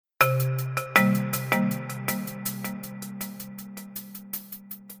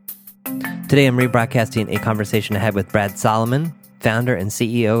Today I'm rebroadcasting a conversation I had with Brad Solomon, founder and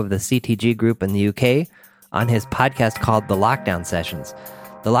CEO of the CTG Group in the UK, on his podcast called The Lockdown Sessions.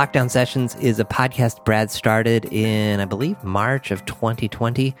 The Lockdown Sessions is a podcast Brad started in, I believe, March of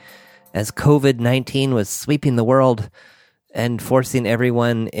 2020, as COVID-19 was sweeping the world and forcing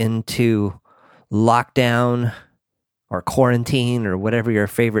everyone into lockdown or quarantine or whatever your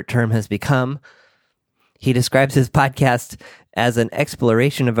favorite term has become. He describes his podcast as an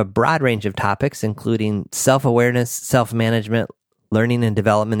exploration of a broad range of topics, including self-awareness, self-management, learning and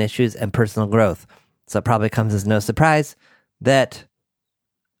development issues, and personal growth. So it probably comes as no surprise that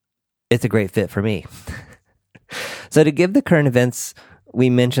it's a great fit for me. So to give the current events, we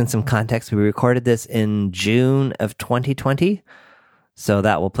mentioned some context. We recorded this in June of 2020. So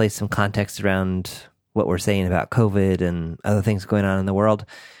that will place some context around what we're saying about COVID and other things going on in the world.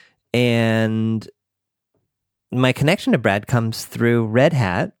 And my connection to Brad comes through Red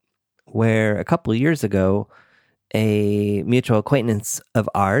Hat, where a couple of years ago, a mutual acquaintance of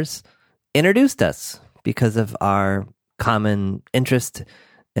ours introduced us because of our common interest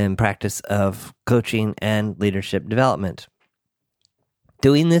and practice of coaching and leadership development.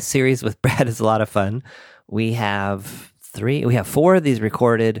 Doing this series with Brad is a lot of fun. We have four of these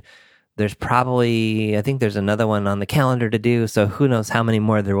recorded. There's probably, I think there's another one on the calendar to do, so who knows how many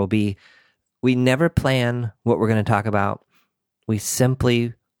more there will be. We never plan what we're going to talk about. We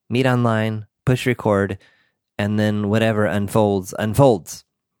simply meet online, push record, and then whatever unfolds.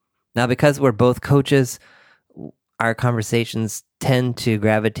 Now, because we're both coaches, our conversations tend to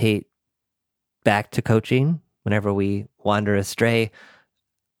gravitate back to coaching whenever we wander astray.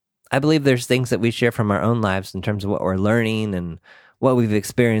 I believe there's things that we share from our own lives in terms of what we're learning and what we've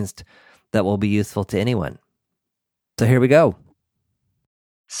experienced that will be useful to anyone. So here we go.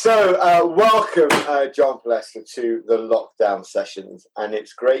 So welcome, John Palestra, to the Lockdown Sessions. And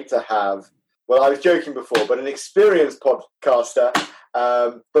it's great to have, well, I was joking before, but an experienced podcaster,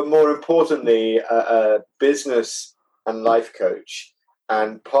 but more importantly, a business and life coach.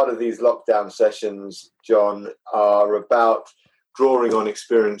 And part of these Lockdown Sessions, John, are about drawing on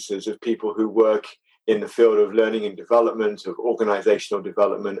experiences of people who work in the field of learning and development, of organizational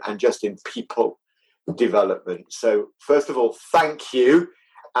development, and just in people development. So first of all, thank you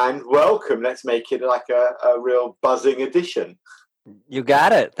and welcome. Let's make it like a real buzzing edition. You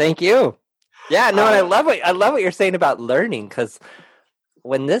got it. Thank you. Yeah, no, and I love what you're saying about learning, because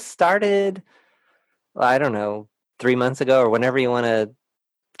when this started, I don't know, 3 months ago or whenever you want to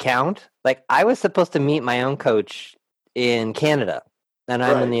count, like I was supposed to meet my own coach in Canada and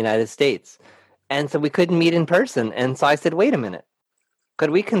I'm in the United States. And so we couldn't meet in person. And so I said, wait a minute, could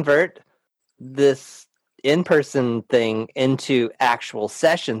we convert this in-person thing into actual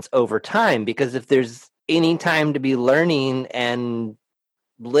sessions over time? Because if there's any time to be learning and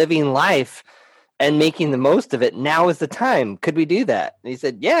living life and making the most of it, now is the time. Could we do that? And he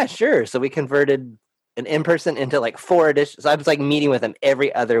said, yeah, sure. So we converted an in-person into like 4 editions. So I was like meeting with him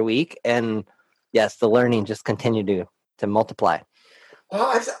every other week. And yes, the learning just continued to multiply.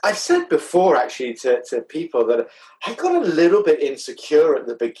 Well, I've said before, actually, to people that I got a little bit insecure at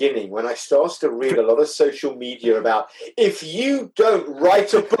the beginning when I started to read a lot of social media about if you don't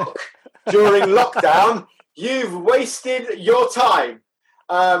write a book during lockdown, you've wasted your time.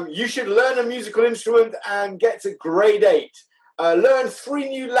 You should learn a musical instrument and get to grade 8. Learn 3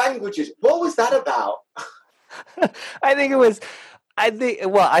 new languages. What was that about? I think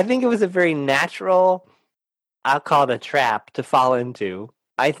it was a very natural, I'll call it a trap to fall into.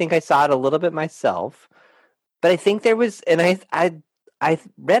 I think I saw it a little bit myself, but I think there was, and I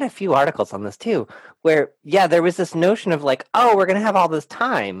read a few articles on this too, where, yeah, there was this notion of like, oh, we're going to have all this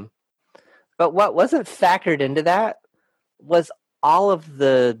time. But what wasn't factored into that was all of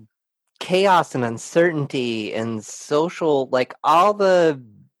the chaos and uncertainty and social, like all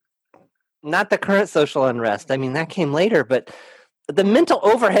not the current social unrest. I mean, that came later, but the mental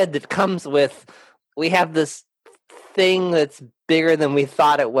overhead that comes with, we have this thing that's bigger than we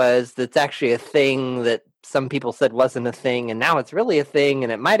thought it was, that's actually a thing that some people said wasn't a thing, and now it's really a thing,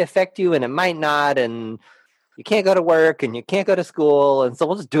 and it might affect you and it might not, and you can't go to work and you can't go to school, and so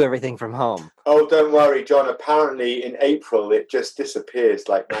we'll just do everything from home. Oh, don't worry, John. Apparently in April it just disappears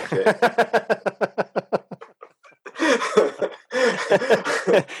like magic.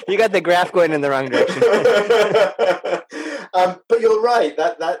 You got the graph going in the wrong direction. But you're right,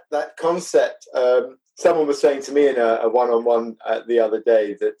 that concept, someone was saying to me in a one-on-one the other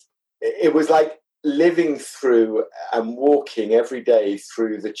day that it was like living through and walking every day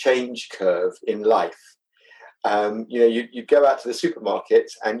through the change curve in life. You'd go out to the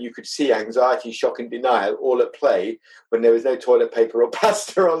supermarket and you could see anxiety, shock and denial all at play when there was no toilet paper or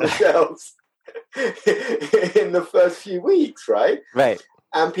pasta on the shelves. in the first few weeks, right? Right.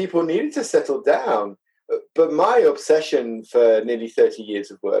 And people needed to settle down. But my obsession for nearly 30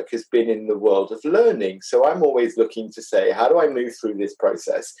 years of work has been in the world of learning. So I'm always looking to say, how do I move through this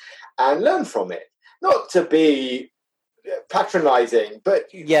process and learn from it? Not to be patronizing, but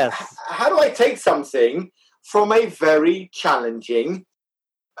yes, how do I take something from a very challenging,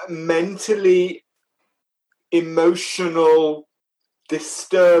 mentally emotional,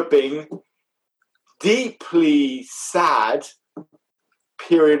 disturbing, deeply sad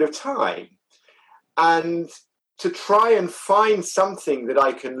period of time, and to try and find something that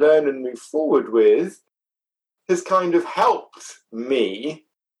I can learn and move forward with has kind of helped me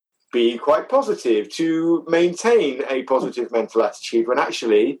be quite positive, to maintain a positive mental attitude when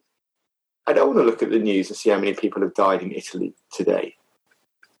actually I don't want to look at the news and see how many people have died in Italy today.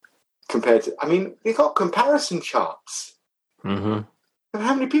 Compared to, I mean, they've got comparison charts. Mm-hmm. And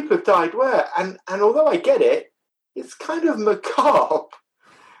how many people have died where? And although I get it, it's kind of macabre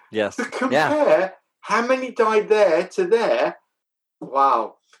to compare how many died there to there.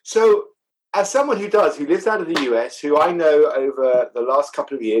 Wow. So as someone who lives out of the US, who I know over the last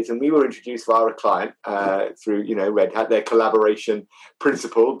couple of years, and we were introduced via a client through, Red Hat, their collaboration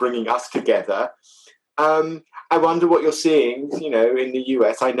principle, bringing us together. I wonder what you're seeing, in the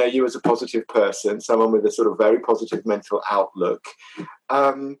US. I know you as a positive person, someone with a sort of very positive mental outlook.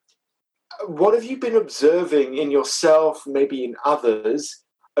 What have you been observing in yourself, maybe in others,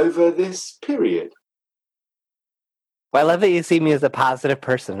 over this period? Well, I love that you see me as a positive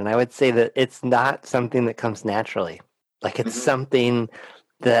person, and I would say that it's not something that comes naturally. Like, it's something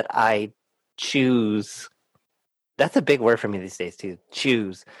that I choose. That's a big word for me these days, too.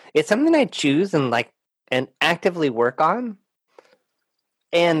 Choose. It's something I choose and actively work on.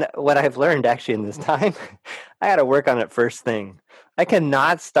 And what I've learned actually in this time, I got to work on it first thing. I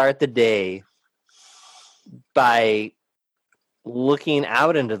cannot start the day by looking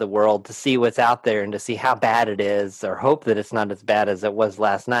out into the world to see what's out there and to see how bad it is, or hope that it's not as bad as it was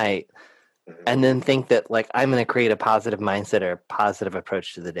last night, and then think that I'm going to create a positive mindset or a positive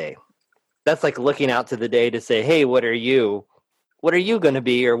approach to the day. That's like looking out to the day to say, hey, what are you going to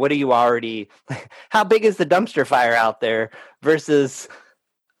be, or what are you already, how big is the dumpster fire out there, versus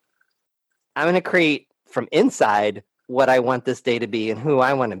I'm going to create from inside what I want this day to be and who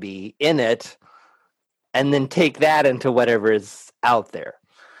I want to be in it, and then take that into whatever is out there.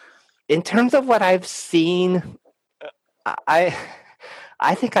 In terms of what I've seen, I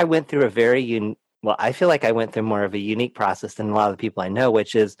think I went through I feel like I went through more of a unique process than a lot of the people I know,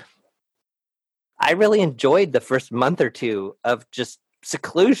 which is I really enjoyed the first month or two of just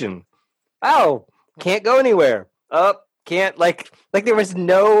seclusion. Oh, can't go anywhere. Oh, can't there was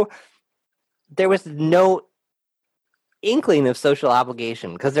no inkling of social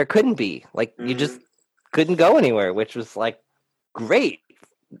obligation, because there couldn't be. You just couldn't go anywhere, which was great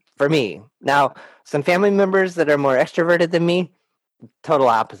for me. Now, some family members that are more extroverted than me, total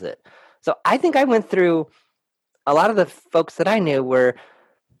opposite. So I think I went through, a lot of the folks that I knew were,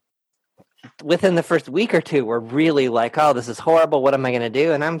 within the first week or two, were really oh, this is horrible. What am I going to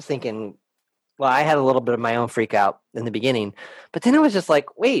do? And I'm thinking, well, I had a little bit of my own freak out in the beginning, but then it was just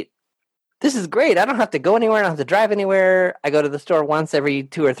wait, this is great. I don't have to go anywhere. I don't have to drive anywhere. I go to the store once every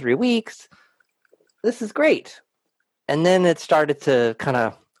 2 or 3 weeks. This is great. And then it started to kind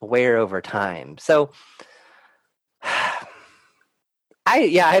of wear over time. So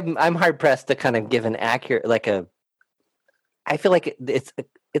I'm hard pressed to kind of give an accurate, I feel like it's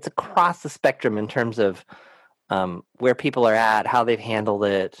across the spectrum in terms of where people are at, how they've handled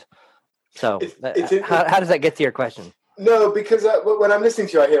it. So how does that get to your question? No, because when I'm listening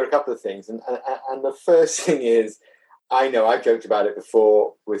to you, I hear a couple of things. And the first thing is, I know I've joked about it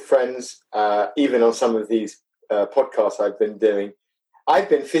before with friends, even on some of these podcasts I've been doing. I've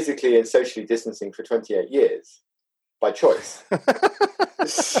been physically and socially distancing for 28 years by choice.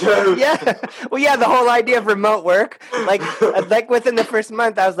 So the whole idea of remote work, within the first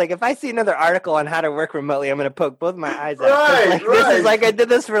month, I was if I see another article on how to work remotely, I'm going to poke both my eyes out. This is I did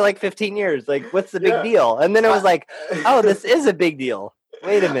this for 15 years. What's the big deal? And then it was oh, this is a big deal.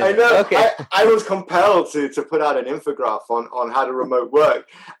 Wait a minute. I know. Okay. I was compelled to put out an infograph on how to remote work,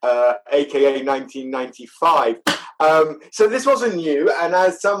 aka 1995. So this wasn't new, and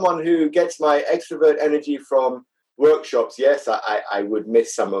as someone who gets my extrovert energy from workshops, yes, I would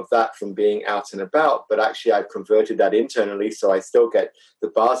miss some of that from being out and about, but actually I've converted that internally, so I still get the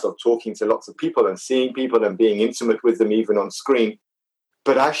buzz of talking to lots of people and seeing people and being intimate with them even on screen.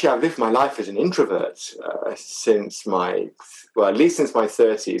 But actually I've lived my life as an introvert since at least since my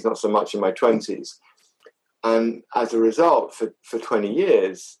 30s, not so much in my 20s. And as a result, for 20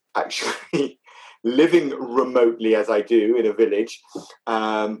 years, actually, living remotely as I do in a village,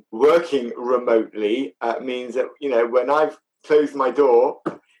 working remotely means that, when I've closed my door,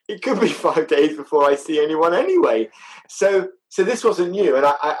 it could be 5 days before I see anyone anyway. So this wasn't new. And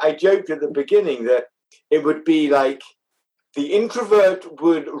I joked at the beginning that it would be like the introvert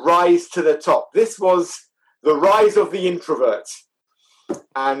would rise to the top. This was the rise of the introvert.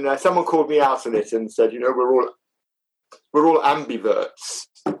 And someone called me out on it and said, we're all ambiverts.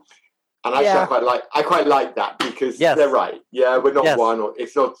 And actually, I quite like that because they're right. Yeah, we're not one, or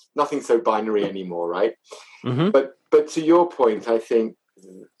it's nothing so binary anymore, right? Mm-hmm. But to your point, I think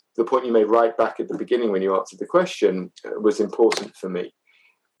the point you made right back at the beginning when you answered the question was important for me,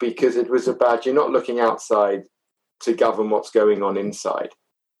 because it was about you're not looking outside to govern what's going on inside.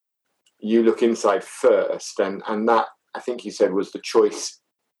 You look inside first, and that, I think you said, was the choice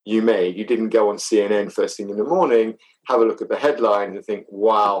you made. You didn't go on CNN first thing in the morning, have a look at the headline and think,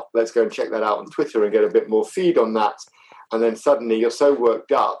 wow, let's go and check that out on Twitter and get a bit more feed on that. And then suddenly you're so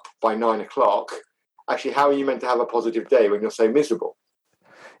worked up by 9 o'clock. Actually, how are you meant to have a positive day when you're so miserable?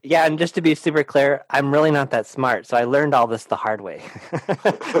 Yeah, and just to be super clear, I'm really not that smart, so I learned all this the hard way.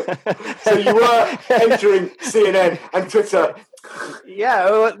 So you were entering CNN and Twitter.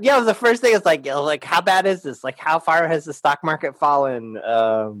 Yeah. The first thing is like, how bad is this? Like, how far has the stock market fallen?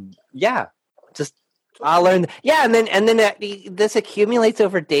 Just I'll learn. Yeah, and then this accumulates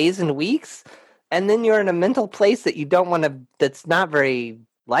over days and weeks, and then you're in a mental place that you don't want to. That's not very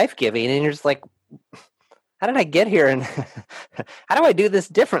life-giving, and you're just like, how did I get here? And how do I do this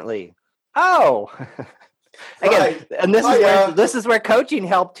differently? Oh, again, right. And this is where coaching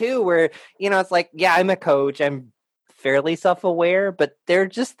helped too. Where it's like, yeah, I'm a coach. I'm fairly self-aware, but there are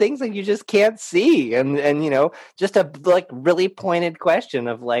just things that you just can't see, and just a really pointed question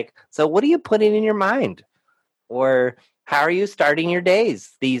of like, so what are you putting in your mind, or how are you starting your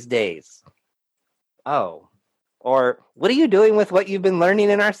days these days? Oh, or what are you doing with what you've been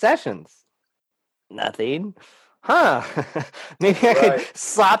learning in our sessions? Nothing. Maybe I could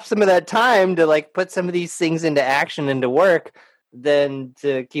slop some of that time to put some of these things into action, into work, than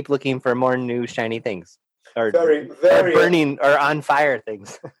to keep looking for more new shiny things or burning or on fire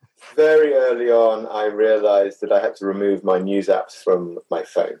things. Very early on, I realized that I had to remove my news apps from my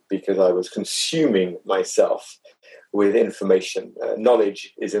phone because I was consuming myself with information.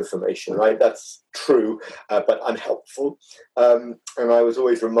 Knowledge is information, right? That's true, but unhelpful. And I was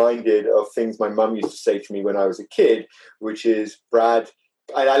always reminded of things my mum used to say to me when I was a kid, which is, Brad,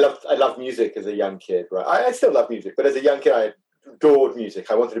 I loved music as a young kid, right? I still love music, but as a young kid, I adored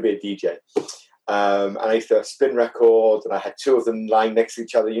music. I wanted to be a DJ. And I used to spin records, and I had 2 of them lying next to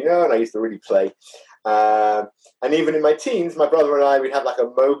each other, and I used to really play. And even in my teens, my brother and I, we'd have a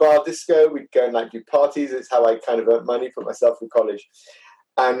mobile disco. We'd go and do parties. It's how I kind of earned money for myself through college.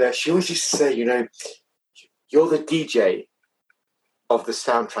 And she always used to say, you're the DJ of the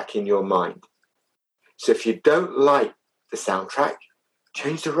soundtrack in your mind. So if you don't like the soundtrack,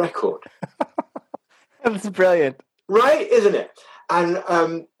 change the record. That's brilliant. Right, isn't it?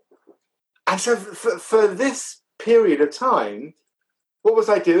 And so for this period of time, what was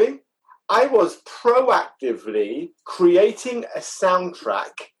I doing? I was proactively creating a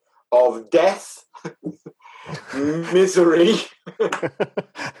soundtrack of death, misery,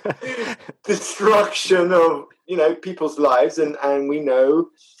 destruction of, people's lives. And we know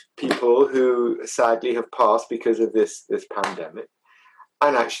people who sadly have passed because of this pandemic.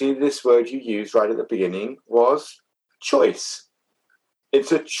 And actually, this word you used right at the beginning was choice.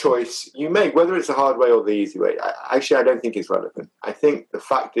 It's a choice you make, whether it's the hard way or the easy way. I don't think it's relevant. I think the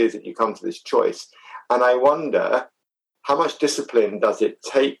fact is that you come to this choice. And I wonder, how much discipline does it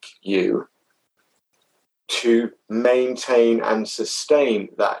take you to maintain and sustain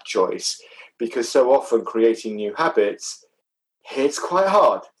that choice? Because so often creating new habits, it's quite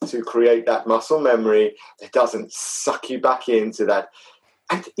hard to create that muscle memory that doesn't suck you back into that.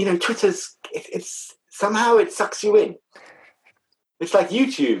 And, Twitter's, it's somehow it sucks you in. It's like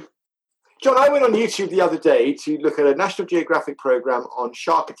YouTube. John, I went on YouTube the other day to look at a National Geographic program on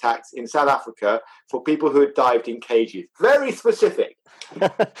shark attacks in South Africa for people who had dived in cages. Very specific.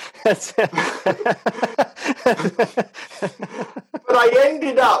 But I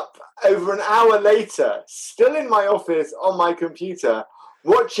ended up, over an hour later, still in my office on my computer,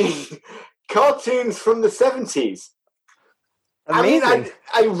 watching cartoons from the 70s. Amazing. I mean,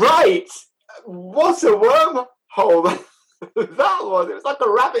 I write, what a wormhole that was. It was like a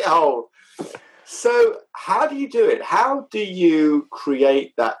rabbit hole. So how do you do it? How do you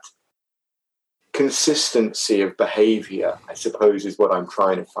create that consistency of behavior, I suppose, is what I'm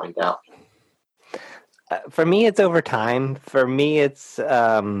trying to find out. For me, it's over time. For me, it's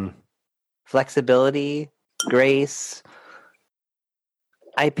flexibility, grace.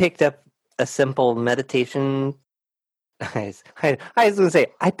 I picked up a simple meditation. I was going to say,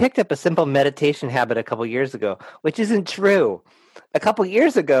 I picked up a simple meditation habit a couple years ago, which isn't true. A couple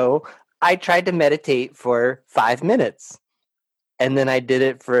years ago, I tried to meditate for 5 minutes. And then I did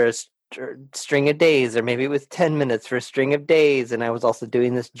it for a string of days, or maybe it was 10 minutes for a string of days. And I was also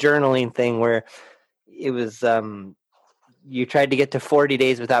doing this journaling thing where it was, you tried to get to 40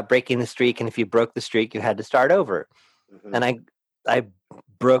 days without breaking the streak. And if you broke the streak, you had to start over. Mm-hmm. And I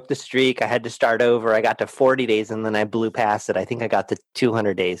broke the streak. I had to start over. I got to 40 days and then I blew past it. I think I got to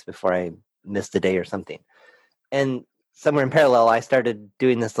 200 days before I missed a day or something. And somewhere in parallel, I started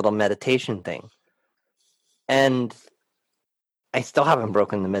doing this little meditation thing. And I still haven't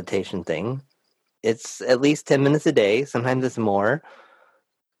broken the meditation thing. It's at least 10 minutes a day. Sometimes it's more.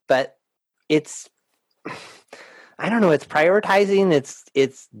 But it's, I don't know, it's prioritizing.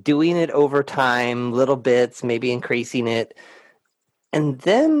 It's doing it over time, little bits, maybe increasing it. And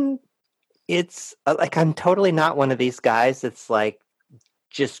then it's like, I'm totally not one of these guys that's like,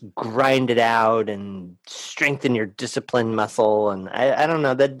 just grind it out and strengthen your discipline muscle. And I don't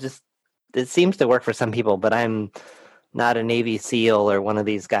know, it seems to work for some people, but I'm not a Navy SEAL or one of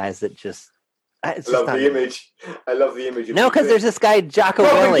these guys that just... I love the image. No, because there's this guy, Jocko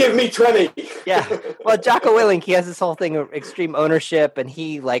Willink. Give me 20. Yeah. Well, Jocko Willink, he has this whole thing of extreme ownership, and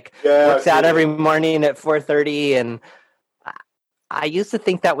he works out every morning at 4:30. And I used to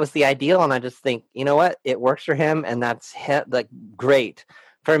think that was the ideal, and I just think, you know what? It works for him, and that's great.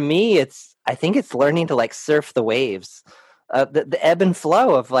 For me, I think it's learning to surf the waves, the ebb and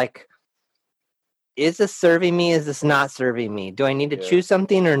flow of is this serving me? Is this not serving me? Do I need to choose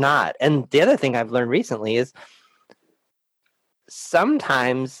something or not? And the other thing I've learned recently is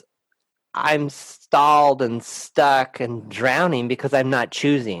sometimes I'm stalled and stuck and drowning because I'm not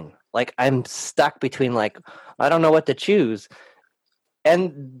choosing. I'm stuck between I don't know what to choose.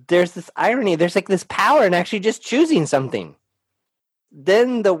 And there's this irony. There's this power in actually just choosing something.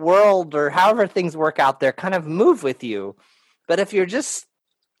 Then the world or however things work out there kind of move with you. But if you're just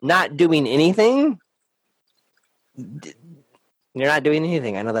not doing anything, you're not doing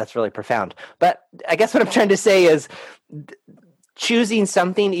anything. I know that's really profound. But I guess what I'm trying to say is choosing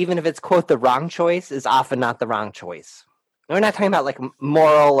something, even if it's, quote, the wrong choice, is often not the wrong choice. We're not talking about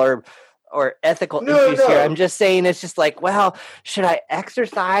moral or ethical issues here. I'm just saying it's just well, should I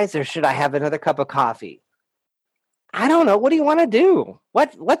exercise or should I have another cup of coffee? I don't know. What do you want to do?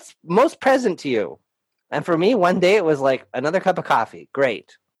 What's most present to you? And for me, one day it was another cup of coffee.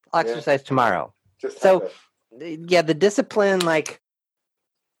 Great. I'll exercise tomorrow. The discipline,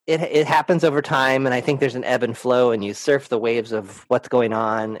 it happens over time. And I think there's an ebb and flow and you surf the waves of what's going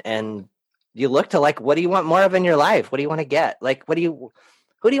on. And you look to what do you want more of in your life? What do you want to get? Who do you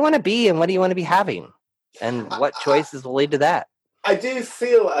want to be and what do you want to be having? And what choices will lead to that? I do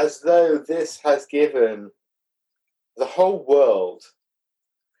feel as though this has given the whole world,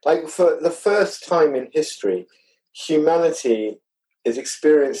 for the first time in history, humanity is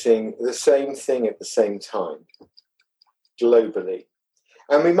experiencing the same thing at the same time, globally.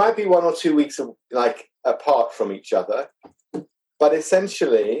 And we might be 1 or 2 weeks apart from each other, but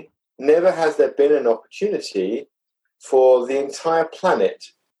essentially, never has there been an opportunity for the entire planet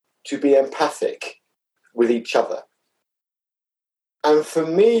to be empathic with each other. And for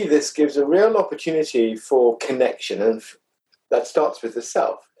me, this gives a real opportunity for connection, and that starts with the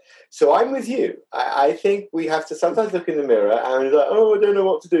self. So I'm with you. I think we have to sometimes look in the mirror and be I don't know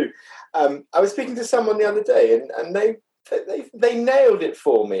what to do. I was speaking to someone the other day, and they nailed it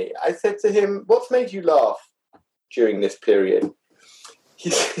for me. I said to him, "What's made you laugh during this period?" He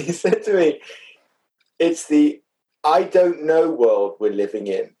said to me, "It's the I don't know world we're living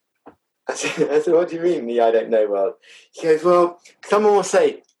in." I said, "What do you mean, the I don't know world?" He goes, "Well, someone will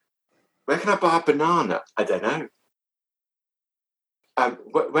say, where can I buy a banana? I don't know.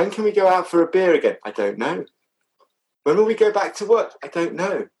 When can we go out for a beer again? I don't know. When will we go back to work? I don't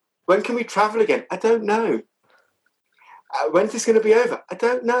know. When can we travel again? I don't know. When's this going to be over? I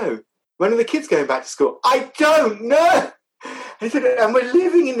don't know. When are the kids going back to school? I don't know." He said, and we're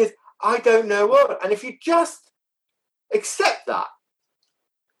living in this I don't know world. And if you just accept that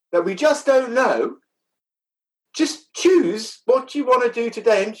we just don't know, just choose what you want to do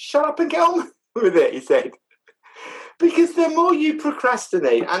today and shut up and get on with it, he said. Because the more you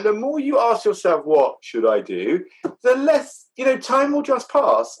procrastinate and the more you ask yourself, what should I do, the less, time will just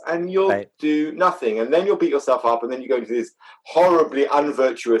pass and you'll do nothing. And then you'll beat yourself up and then you go into this horribly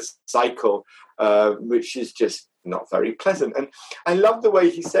unvirtuous cycle, which is just not very pleasant. And I love the way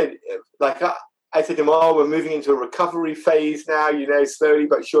he said, I said to him, "Oh, we're moving into a recovery phase now, slowly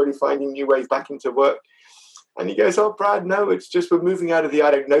but surely finding new ways back into work." And he goes, "Oh, Brad, no, it's just we're moving out of the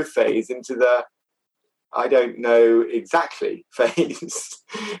I don't know phase into the I don't know exactly phase."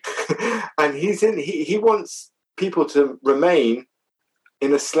 And he wants people to remain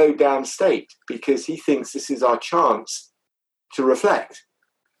in a slowed down state because he thinks this is our chance to reflect.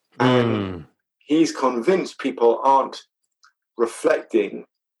 And he's convinced people aren't reflecting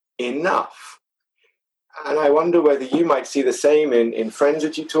enough. And I wonder whether you might see the same in friends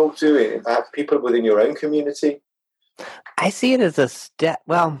that you talk to, in perhaps people within your own community. I see it as a step.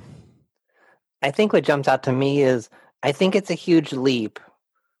 Well, I think what jumps out to me is I think it's a huge leap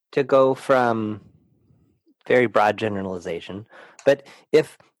to go from very broad generalization. But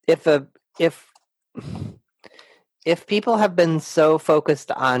if people have been so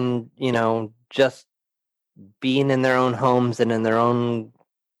focused on, just being in their own homes and in their own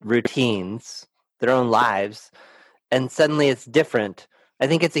routines, their own lives, and suddenly it's different, I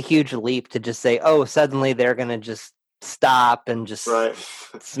think it's a huge leap to just say, oh, suddenly they're going to just stop and just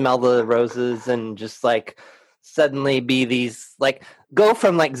smell the roses and just like suddenly be these, like, go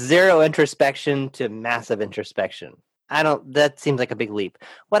from like zero introspection to massive introspection. That seems like a big leap.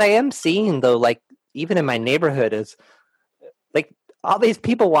 What I am seeing though, like even in my neighborhood, is like all these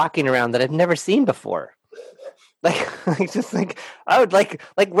people walking around that I've never seen before. Like just like, oh, like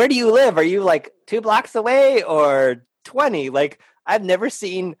where do you live? Are you like 2 blocks away or 20? Like I've never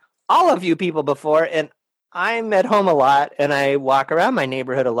seen all of you people before, and I'm at home a lot and I walk around my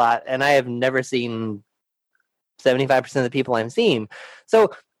neighborhood a lot, and I have never seen 75% of the people I'm seeing.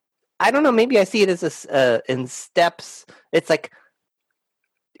 So I don't know, maybe I see it as in steps. It's like,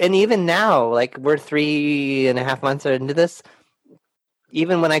 and even now, like we're 3.5 months into this,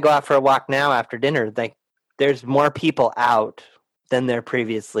 even when I go out for a walk now after dinner, like there's more people out than there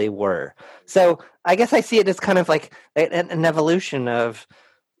previously were. So I guess I see it as kind of like an evolution of,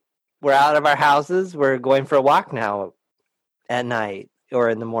 we're out of our houses, we're going for a walk now at night or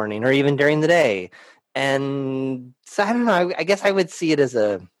in the morning or even during the day. And so I don't know, I guess I would see it as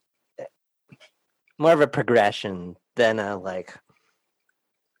more of a progression than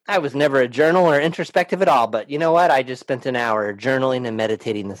I was never a journal or introspective at all, but you know what? I just spent an hour journaling and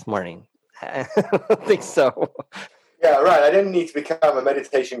meditating this morning. I don't think so. Yeah, right. I didn't need to become a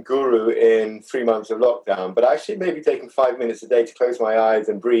meditation guru in 3 months of lockdown, but actually maybe taking 5 minutes a day to close my eyes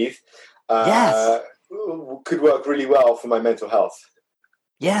and breathe could work really well for my mental health.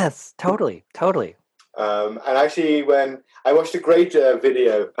 Yes, totally. And actually, when I watched a great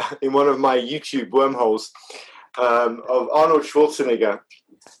video in one of my YouTube wormholes of Arnold Schwarzenegger,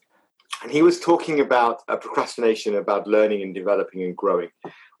 and he was talking about procrastination, about learning and developing and growing.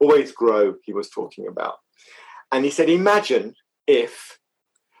 Always grow, he was talking about. And he said, imagine if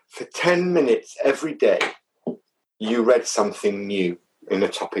for 10 minutes every day you read something new in a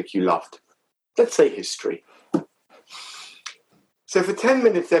topic you loved. Let's say history. So for 10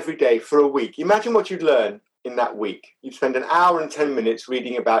 minutes every day for a week, imagine what you'd learn in that week. You'd spend an hour and 10 minutes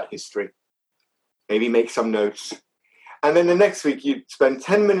reading about history. Maybe make some notes. And then the next week you'd spend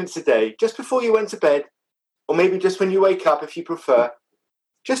 10 minutes a day just before you went to bed, or maybe just when you wake up if you prefer,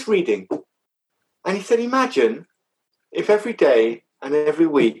 just reading. And he said, imagine if every day and every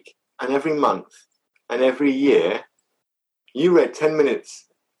week and every month and every year you read 10 minutes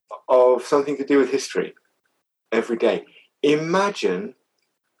of something to do with history every day. Imagine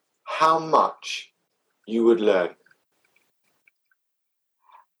how much you would learn.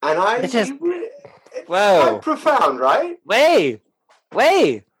 And it's quite profound, right? Way.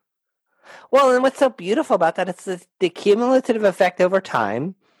 Well, and what's so beautiful about that, it's the cumulative effect over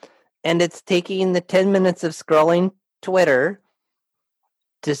time, and it's taking the 10 minutes of scrolling Twitter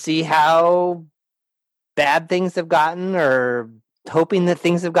to see how bad things have gotten or hoping that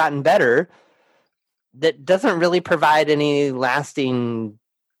things have gotten better, that doesn't really provide any lasting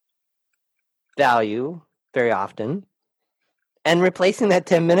value very often. And replacing that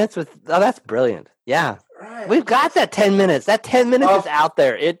 10 minutes with, oh, that's brilliant. Yeah. Right. We've got that 10 minutes. That 10 minutes is out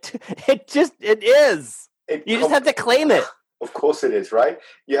there. It is. You just have to claim it. Of course it is, right?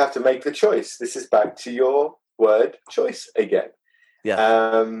 You have to make the choice. This is back to your word choice again.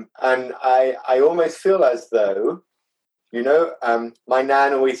 Yeah. And I almost feel as though, my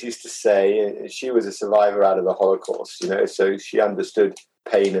nan always used to say, she was a survivor out of the Holocaust, so she understood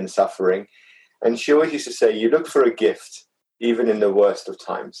pain and suffering. And she always used to say, you look for a gift, even in the worst of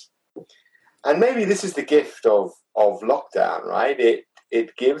times. And maybe this is the gift of lockdown, right?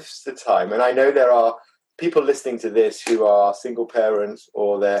 It gives the time. And I know there are people listening to this who are single parents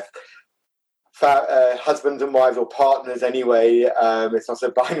or they're husbands and wives, or partners anyway. It's not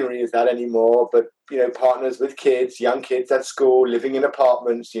so binary as that anymore, but partners with kids, young kids at school, living in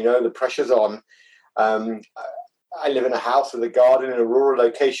apartments. The pressure's on. I live in a house with a garden in a rural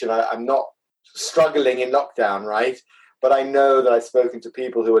location. I'm not struggling in lockdown, right? But I know that I've spoken to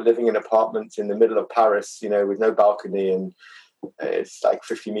people who are living in apartments in the middle of Paris, with no balcony, and it's like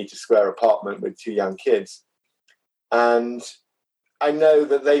 50-meter square apartment with 2 young kids. And I know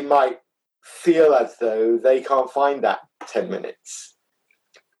that they might feel as though they can't find that 10 minutes.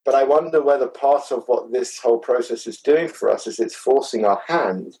 But I wonder whether part of what this whole process is doing for us is it's forcing our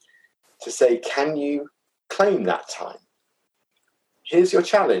hand to say, can you claim that time? Here's your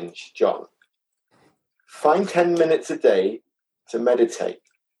challenge, John. Find 10 minutes a day to meditate,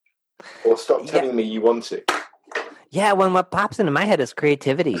 or stop telling me you want to. Yeah, what pops into my head is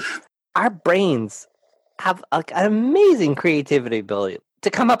creativity. Our brains have an amazing creativity ability to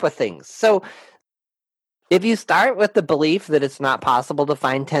come up with things. So if you start with the belief that it's not possible to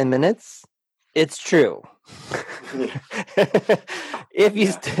find 10 minutes, it's true. If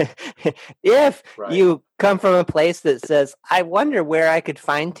you come from a place that says, I wonder where I could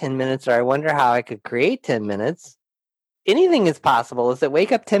find 10 minutes, or I wonder how I could create 10 minutes, anything is possible. Is it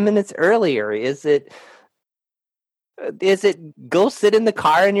wake up 10 minutes earlier? Is it go sit in the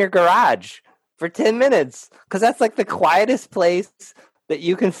car in your garage for 10 minutes? Because that's like the quietest place that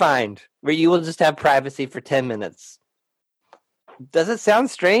you can find where you will just have privacy for 10 minutes. Does it sound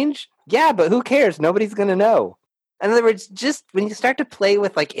strange? Yeah, but who cares? Nobody's going to know. In other words, just when you start to play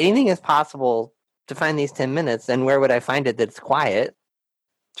with like anything is possible to find these 10 minutes, and where would I find it that's quiet?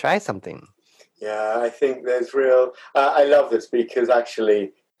 Try something. Yeah, I think there's real... I love this because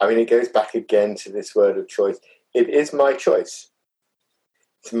actually, it goes back again to this word of choice. It is my choice.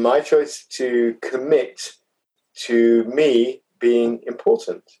 It's my choice to commit to me being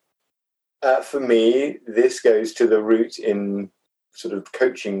important. For me, this goes to the root in sort of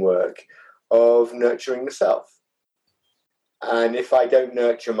coaching work of nurturing the self. And if I don't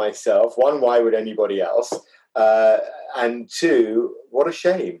nurture myself, 1, why would anybody else? And 2, what a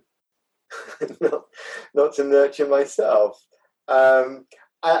shame not to nurture myself. I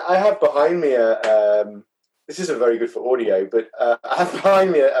have behind me this isn't very good for audio, but I have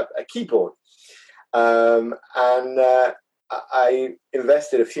behind me a keyboard. And I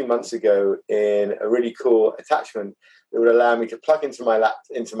invested a few months ago in a really cool attachment that would allow me to plug into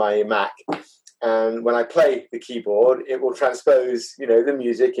my Mac. And when I play the keyboard, it will transpose, the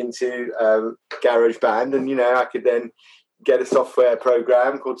music into GarageBand. And, I could then get a software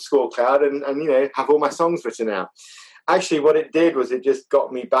program called ScoreCloud and have all my songs written out. Actually, what it did was it just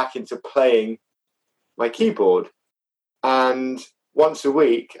got me back into playing my keyboard. And once a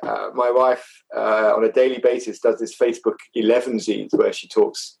week, my wife, on a daily basis, does this Facebook 11sies where she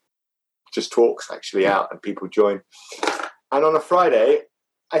talks actually out and people join. And on a Friday,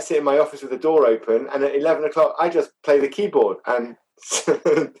 I sit in my office with the door open, and at 11 o'clock, I just play the keyboard and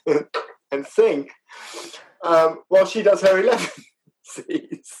and sing while she does her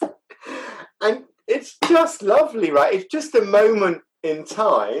 11sies. And it's just lovely, right? It's just a moment in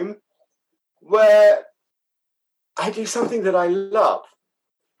time where I do something that I love.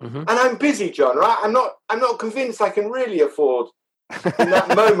 Mm-hmm. And I'm busy, John, right? I'm not convinced I can really afford in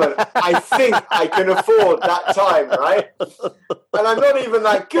that moment. I think I can afford that time, right? And I'm not even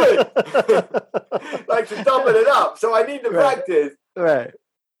that good. Like to double it up. So I need to practice. Right.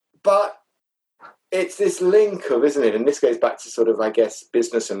 But it's this link of, isn't it? And this goes back to sort of, I guess,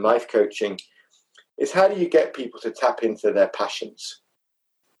 business and life coaching. Is how do you get people to tap into their passions?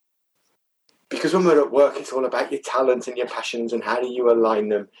 Because when we're at work, it's all about your talents and your passions and how do you align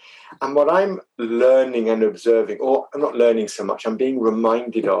them. And what I'm learning and observing, or I'm not learning so much, I'm being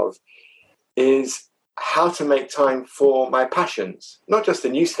reminded of, is how to make time for my passions. Not just the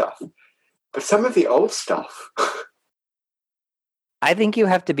new stuff, but some of the old stuff. I think you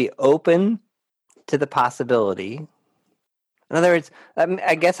have to be open to the possibility. In other words,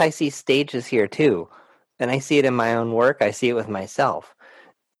 I guess I see stages here too. And I see it in my own work. I see it with myself.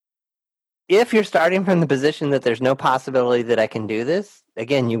 If you're starting from the position that there's no possibility that I can do this,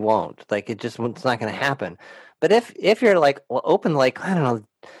 again, you won't. Like it's not going to happen. But if you're like, well, open, like, I don't know,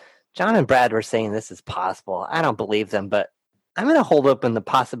 John and Brad were saying this is possible. I don't believe them, but I'm going to hold open the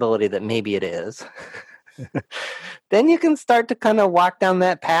possibility that maybe it is. Then you can start to kind of walk down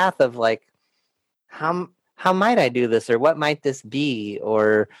that path of like, how might I do this? Or what might this be?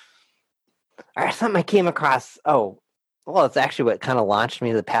 Or something I came across. Well, it's actually what kind of launched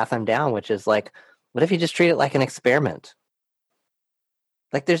me to the path I'm down, which is like, what if you just treat it like an experiment?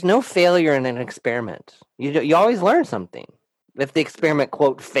 Like there's no failure in an experiment. You always learn something. If the experiment,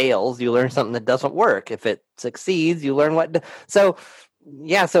 quote, fails, you learn something that doesn't work. If it succeeds, you learn what. So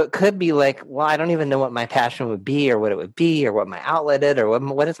it could be like, well, I don't even know what my passion would be or what it would be or what my outlet is or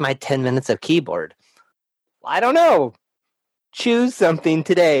what is my 10 minutes of keyboard. Well, I don't know. Choose something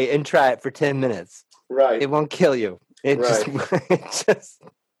today and try it for 10 minutes. Right. It won't kill you. It just.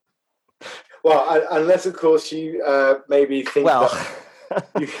 Well, unless, of course, you maybe think that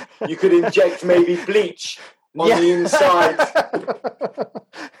you could inject maybe bleach on the inside.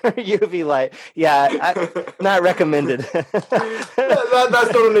 UV light. Yeah, not recommended. That's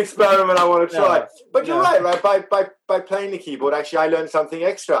not an experiment I want to try. No, but you're right? By playing the keyboard, actually, I learned something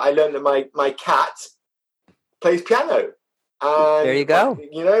extra. I learned that my cat plays piano. And there you go.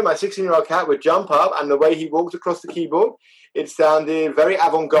 My 16-year-old cat would jump up, and the way he walked across the keyboard, it sounded very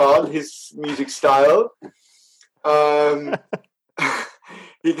avant-garde, his music style.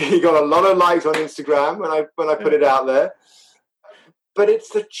 He got a lot of likes on Instagram when I put it out there. But it's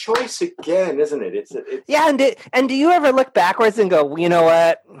the choice again, isn't it? It's yeah. And do you ever look backwards and go, well, you know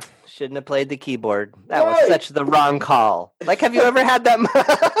what? Shouldn't have played the keyboard. That was such the wrong call. Like, have you ever had that?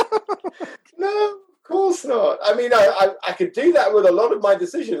 No. Of course not. I mean, I could do that with a lot of my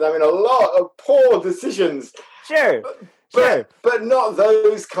decisions. I mean, a lot of poor decisions. Sure. But not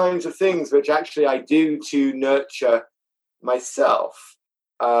those kinds of things which actually I do to nurture myself.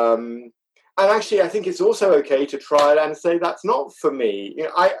 And actually, I think it's also okay to try it and say that's not for me.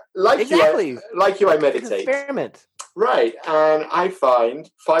 I like you. I meditate. Experiment. Right, and I find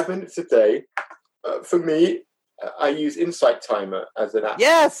 5 minutes a day for me. I use Insight Timer as an app.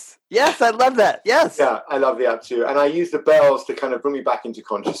 Yes, I love that. Yes. Yeah, I love the app too. And I use the bells to kind of bring me back into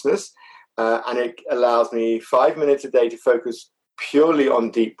consciousness. And it allows me 5 minutes a day to focus purely on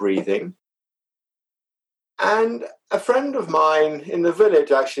deep breathing. And a friend of mine in the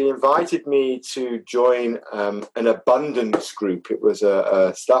village actually invited me to join an abundance group. It was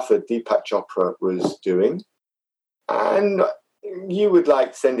stuff that Deepak Chopra was doing. And you would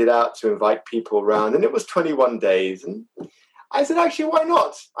send it out to invite people around, and it was 21 days. And I said, actually, why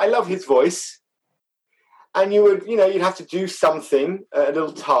not? I love his voice. And you'd have to do something, a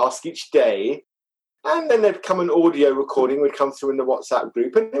little task each day. And then there'd come an audio recording would come through in the WhatsApp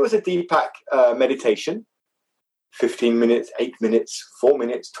group. And it was a Deepak meditation, 15 minutes, 8 minutes, 4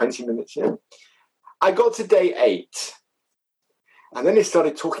 minutes, 20 minutes. I got to day 8. And then they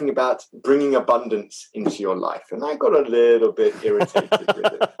started talking about bringing abundance into your life. And I got a little bit irritated with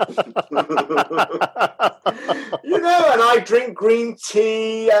it. And I drink green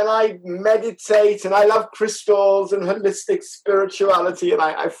tea and I meditate and I love crystals and holistic spirituality. And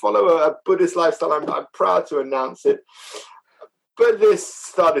I follow a Buddhist lifestyle. I'm proud to announce it. But this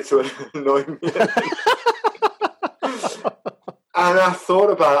started to annoy me. And I thought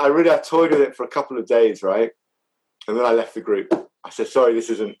about it. I toyed with it for a couple of days, right? And then I left the group. I said, sorry,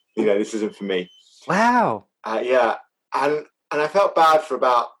 this isn't for me. Wow. Yeah. And I felt bad for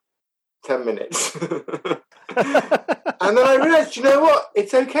about 10 minutes. And then I realized, you know what?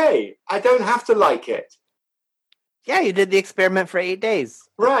 It's okay. I don't have to like it. Yeah, you did the experiment for 8 days.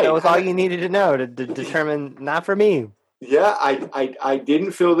 Right. That was all you needed to know to determine not for me. Yeah, I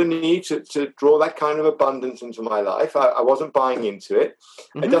didn't feel the need to draw that kind of abundance into my life. I wasn't buying into it.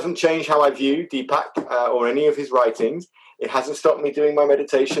 Mm-hmm. It doesn't change how I view Deepak or any of his writings. It hasn't stopped me doing my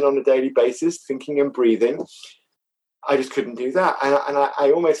meditation on a daily basis, thinking and breathing. I just couldn't do that. And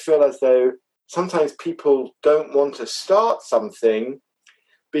I almost feel as though sometimes people don't want to start something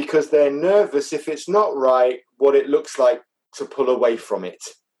because they're nervous if it's not right, what it looks like to pull away from it.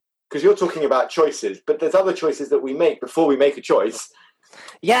 Because you're talking about choices, but there's other choices that we make before we make a choice.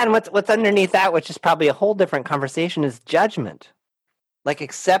 Yeah, and what's underneath that, which is probably a whole different conversation, is judgment. Like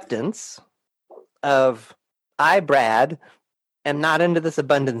acceptance of, I, Brad, am not into this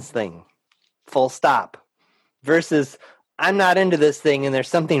abundance thing. Full stop. Versus, I'm not into this thing and there's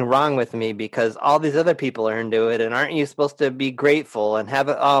something wrong with me because all these other people are into it, and aren't you supposed to be grateful and have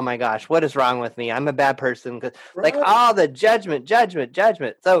it? Oh my gosh, what is wrong with me? I'm a bad person. Right. Like all the judgment.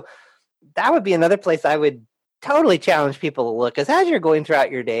 So that would be another place I would totally challenge people to look, because as you're going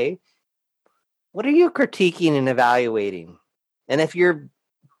throughout your day, what are you critiquing and evaluating? And if you're,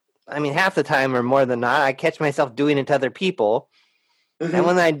 half the time or more than not, I catch myself doing it to other people. Mm-hmm. And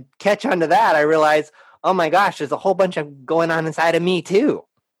when I catch on to that, I realize, oh my gosh, there's a whole bunch of going on inside of me too.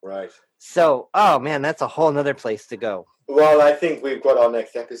 Right. So, oh man, that's a whole nother place to go. Well, I think we've got our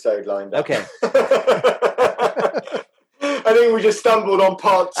next episode lined up. Okay. I think we just stumbled on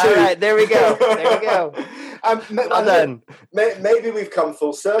part 2. All right, there we go. Well done. Maybe we've come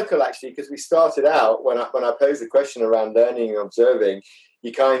full circle, actually, because we started out, when I posed the question around learning and observing,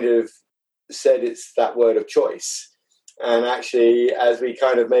 you kind of said it's that word of choice. And actually, as we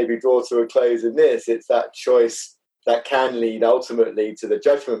kind of maybe draw to a close in this, it's that choice that can lead ultimately to the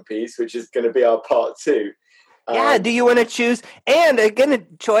judgment piece, which is going to be our part 2. Yeah, do you want to choose? And again, a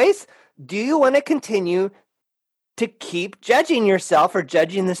choice, do you want to continue to keep judging yourself or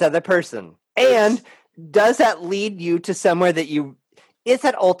judging this other person? And does that lead you to somewhere that is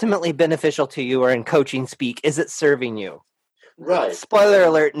that ultimately beneficial to you, or in coaching speak, is it serving you? Right. Spoiler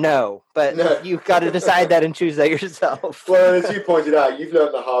alert, no. But you've got to decide that and choose that yourself. Well, as you pointed out, you've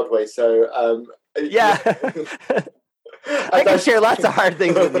learned the hard way. So, yeah. I can share lots of hard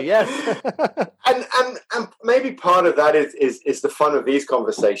things with you, yes. and maybe part of that is the fun of these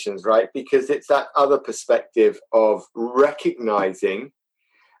conversations, right? Because it's that other perspective of recognizing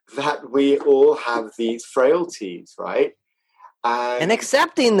that we all have these frailties, right? And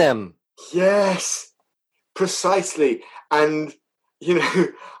accepting them. Yes, precisely. And,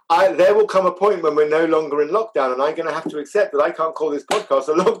 there will come a point when we're no longer in lockdown, and I'm going to have to accept that I can't call this podcast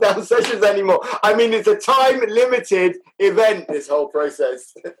a lockdown sessions anymore. I mean, it's a time-limited event, this whole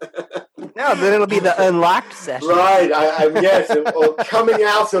process. No, then it'll be the unlocked session. Right, yes, or coming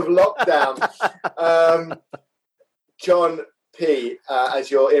out of lockdown. John P.,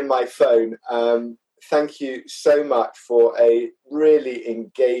 as you're in my phone, thank you so much for a really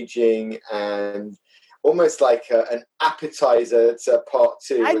engaging and almost like an appetizer to part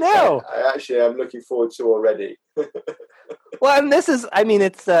 2. I know. I'm looking forward to already. Well, and it's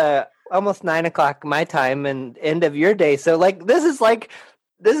almost 9:00 my time and end of your day. So this is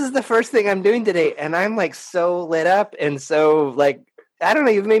the first thing I'm doing today. And I'm so lit up. And so I don't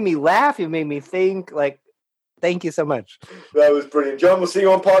know, you've made me laugh. You've made me think. Thank you so much. That was brilliant. John, we'll see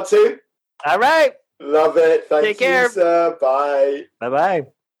you on part 2. All right. Love it. Thank Take care. Sir. Bye. Bye-bye.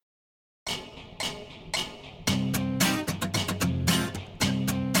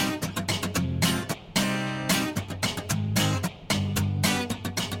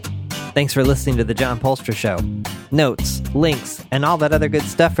 Thanks for listening to The John Polster Show. Notes, links, and all that other good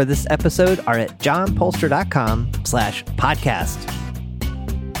stuff for this episode are at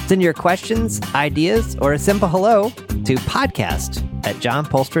johnpolster.com/podcast. Send your questions, ideas, or a simple hello to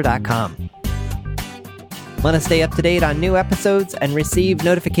podcast@johnpolster.com. Want to stay up to date on new episodes and receive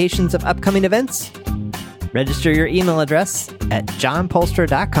notifications of upcoming events? Register your email address at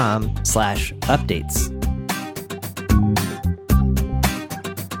johnpolster.com/updates.